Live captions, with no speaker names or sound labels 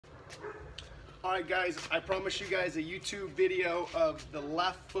All right, guys, I promised you guys a YouTube video of the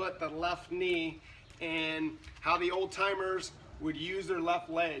left foot, the left knee, and how the old timers would use their left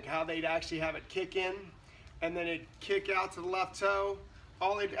leg, how they'd actually have it kick in, and then it'd kick out to the left toe.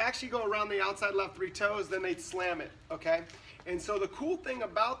 It'd actually go around the outside left 3 toes, then they'd slam it, okay? And so the cool thing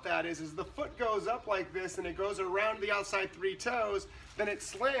about that is the foot goes up like this and it goes around the outside 3 toes, then it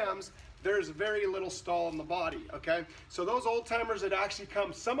slams. There's very little stall in the body, okay? So those old timers that actually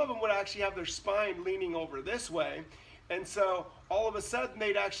come, some of them would actually have their spine leaning over this way, and so all of a sudden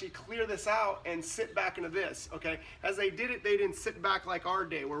they'd actually clear this out and sit back into this, okay? As they did it, they didn't sit back like our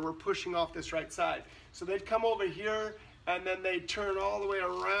day where we're pushing off this right side. So they'd come over here and then they'd turn all the way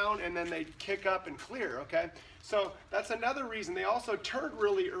around and then they'd kick up and clear, okay? So that's another reason. They also turned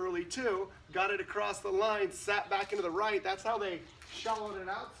really early too, got it across the line, sat back into the right. That's how they shallowed it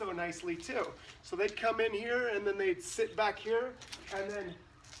out so nicely too. So they'd come in here and then they'd sit back here and then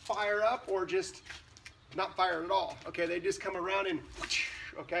fire up, or just not fire at all, okay? They just come around and,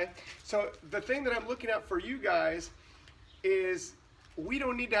 okay? So the thing that I'm looking at for you guys is we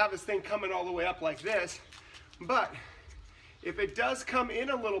don't need to have this thing coming all the way up like this, but if it does come in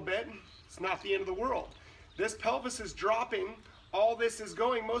a little bit, it's not the end of the world. This pelvis is dropping, all this is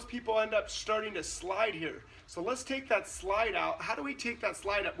going, most people end up starting to slide here. So let's take that slide out. How do we take that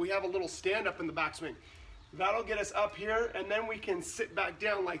slide up? We have a little stand up in the backswing. That'll get us up here, and then we can sit back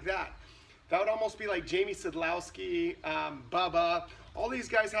down like that. That would almost be like Jamie Sadlowski, Bubba. All these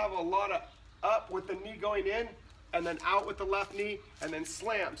guys have a lot of up with the knee going in, and then out with the left knee, and then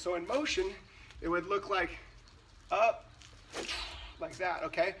slam. So in motion, it would look like up, like that,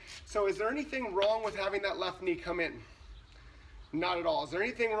 okay? So is there anything wrong with having that left knee come in? Not at all. Is there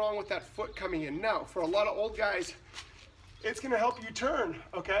anything wrong with that foot coming in? No. For a lot of old guys, it's going to help you turn,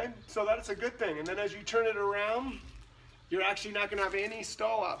 okay? So that's a good thing. And then as you turn it around, you're actually not going to have any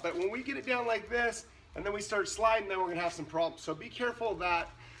stall out. But when we get it down like this, and then we start sliding, then we're going to have some problems. So be careful of that.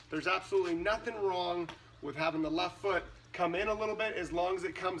 There's absolutely nothing wrong with having the left foot come in a little bit, as long as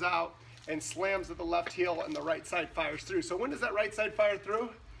it comes out and slams at the left heel and the right side fires through. So when does that right side fire through?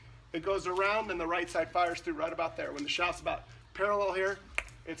 It goes around, then the right side fires through right about there. When the shaft's about parallel here,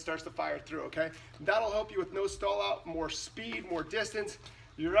 it starts to fire through, okay? That'll help you with no stall out, more speed, more distance.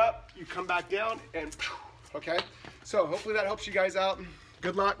 You're up, you come back down, and okay? So hopefully that helps you guys out.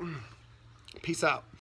 Good luck. Peace out.